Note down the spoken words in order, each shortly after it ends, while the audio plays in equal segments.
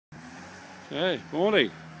Hey,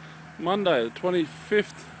 morning. Monday the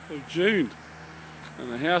 25th of June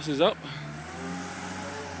and the house is up.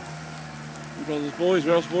 My brother's boys,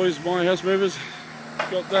 Ralph's boys, my house movers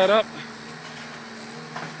got that up,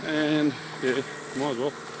 and yeah, might as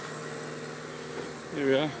well. Here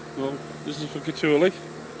we are. Well, this is for Cowper,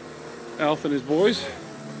 Alf and his boys,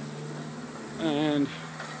 and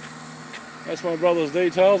that's my brother's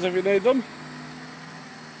details if you need them.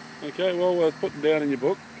 Okay, well worth putting down in your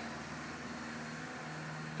book.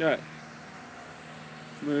 Okay,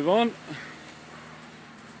 move on.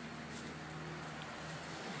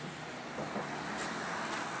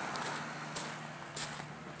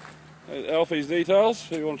 There's Alfie's details.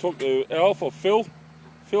 If you want to talk to Alf or Phil,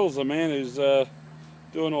 Phil's the man who's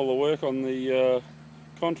doing all the work on the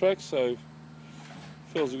contracts, so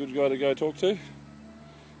Phil's a good guy to go talk to.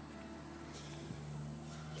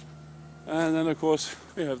 And then of course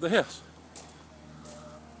we have the house.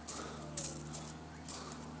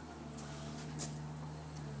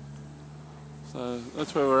 So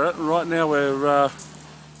that's where we're at, and right now we're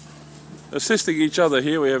assisting each other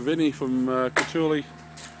here. We have Vinny from Cowper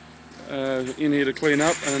in here to clean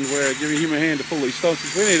up, and we're giving him a hand to pull these stumps,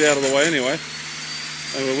 which we need out of the way anyway.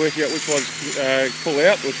 And we're working out which ones pull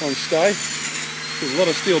out, which ones stay. There's a lot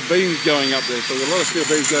of steel beams going up there, so there's a lot of steel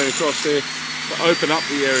beams going across there to open up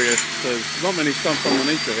the area. So there's not many stumps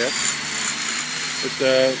underneath the house.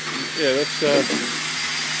 But yeah, that's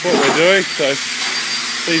what we're doing. So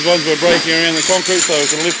these ones we're breaking around the concrete so we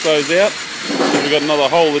can lift those out. We've got another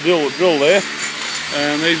hole to drill there.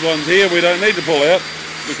 And these ones here we don't need to pull out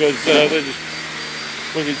because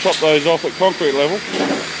we can chop those off at concrete level,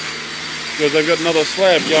 because they've got another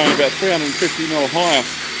slab going about 350mm higher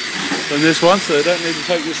than this one, so they don't need to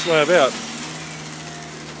take this slab out.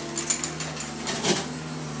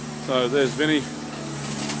 So there's Vinny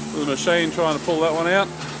with a machine trying to pull that one out.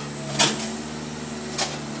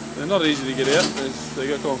 They're not easy to get out.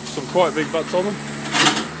 They've got some quite big butts on them.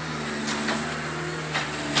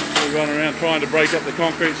 We run around trying to break up the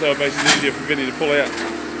concrete so it makes it easier for Vinny to pull out.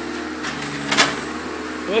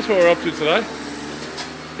 So that's what we're up to today.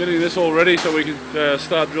 Getting this all ready so we can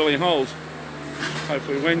start drilling holes.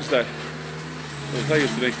 Hopefully Wednesday. It'll take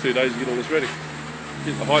us the next 2 days to get all this ready.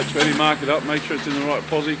 Get the heights ready, mark it up, make sure it's in the right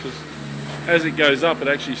posi, because as it goes up it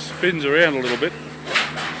actually spins around a little bit.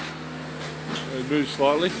 It moves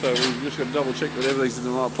slightly, so we've just got to double check that everything's in the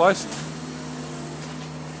right place.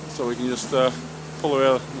 So we can just pull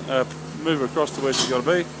her out, move her across to where she's got to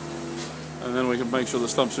be, and then we can make sure the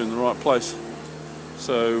stumps are in the right place,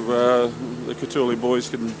 so the Cowper boys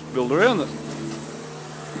can build around it.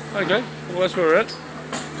 Okay, well that's where we're at.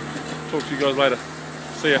 Talk to you guys later.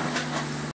 See ya.